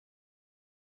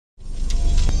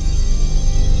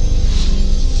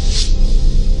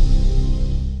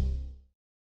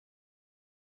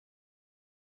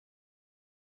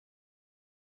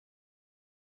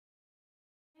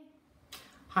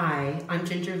Hi, I'm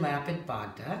Ginger Lapid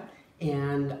Bogda,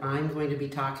 and I'm going to be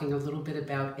talking a little bit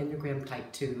about Enneagram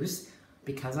Type 2s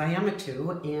because I am a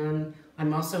 2, and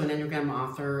I'm also an Enneagram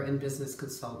author and business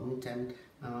consultant, and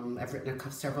I've written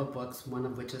several books, one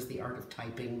of which is The Art of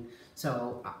Typing.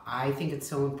 So I think it's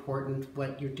so important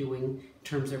what you're doing in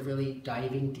terms of really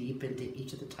diving deep into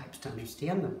each of the types to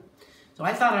understand them. So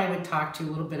I thought I would talk to you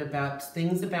a little bit about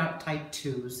things about Type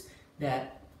 2s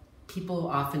that people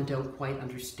often don't quite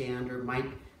understand or might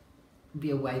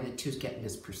be a way that 2s get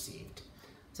misperceived.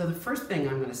 So the first thing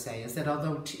I'm going to say is that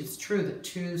although it's true that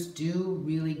 2s do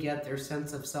really get their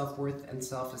sense of self-worth and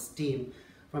self-esteem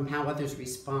from how others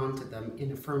respond to them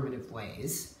in affirmative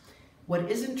ways,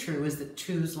 what isn't true is that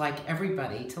 2s like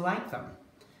everybody to like them.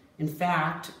 In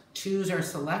fact, 2s are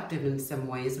selective in some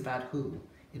ways about who.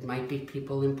 It might be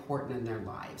people important in their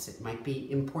lives. It might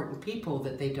be important people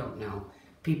that they don't know,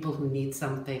 people who need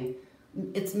something.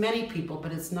 It's many people,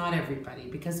 but it's not everybody,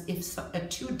 because if a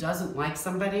 2 doesn't like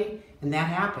somebody, and that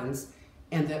happens,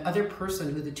 and the other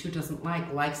person who the 2 doesn't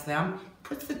like likes them, it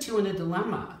puts the 2 in a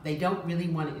dilemma. They don't really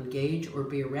want to engage or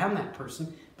be around that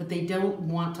person, but they don't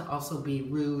want to also be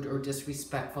rude or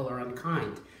disrespectful or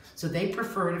unkind. So they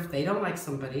prefer it if they don't like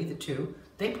somebody, the 2,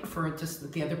 they prefer it just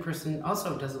that the other person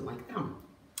also doesn't like them.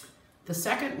 The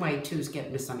second way 2s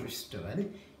get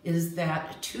misunderstood is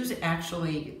that 2s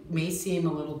actually may seem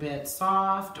a little bit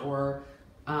soft or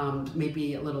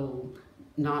maybe a little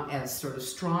not as sort of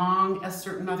strong as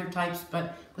certain other types,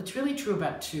 but what's really true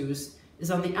about 2s is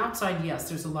on the outside, yes,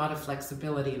 there's a lot of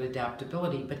flexibility and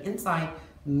adaptability, but inside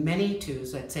many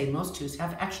 2s, I'd say most 2s,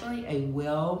 have actually a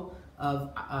will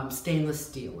of stainless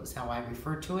steel is how I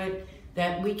refer to it,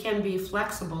 that we can be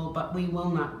flexible, but we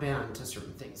will not bend to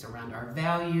certain things around our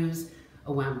values,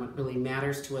 around what really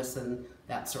matters to us, and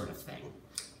that sort of thing.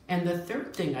 And the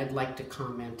third thing I'd like to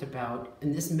comment about,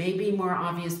 and this may be more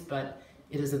obvious, but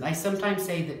it isn't. I sometimes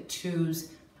say that 2s,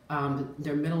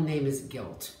 their middle name is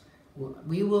guilt.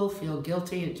 We will feel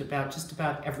guilty about just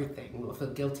about everything. We'll feel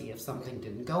guilty if something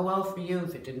didn't go well for you,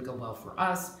 if it didn't go well for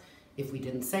us, if we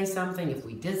didn't say something, if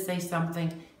we did say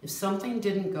something. If something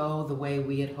didn't go the way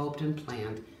we had hoped and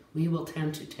planned, we will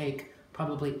tend to take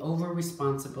probably over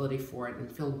responsibility for it and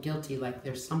feel guilty like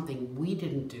there's something we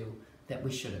didn't do that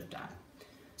we should have done.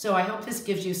 So I hope this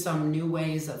gives you some new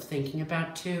ways of thinking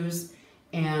about 2s.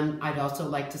 And I'd also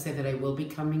like to say that I will be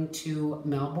coming to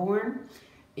Melbourne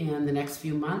in the next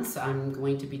few months. I'm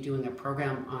going to be doing a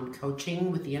program on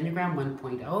coaching with the Enneagram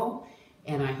 1.0,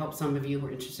 and I hope some of you who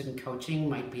are interested in coaching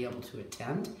might be able to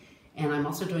attend. And I'm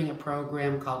also doing a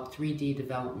program called 3D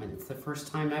Development. It's the first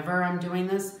time ever I'm doing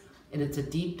this, and it's a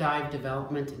deep dive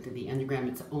development into the Enneagram.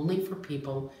 It's only for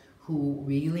people who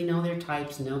really know their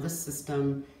types, know the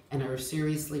system, and are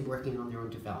seriously working on their own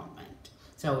development.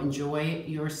 So enjoy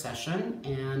your session,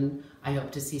 and I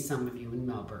hope to see some of you in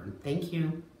Melbourne. Thank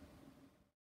you.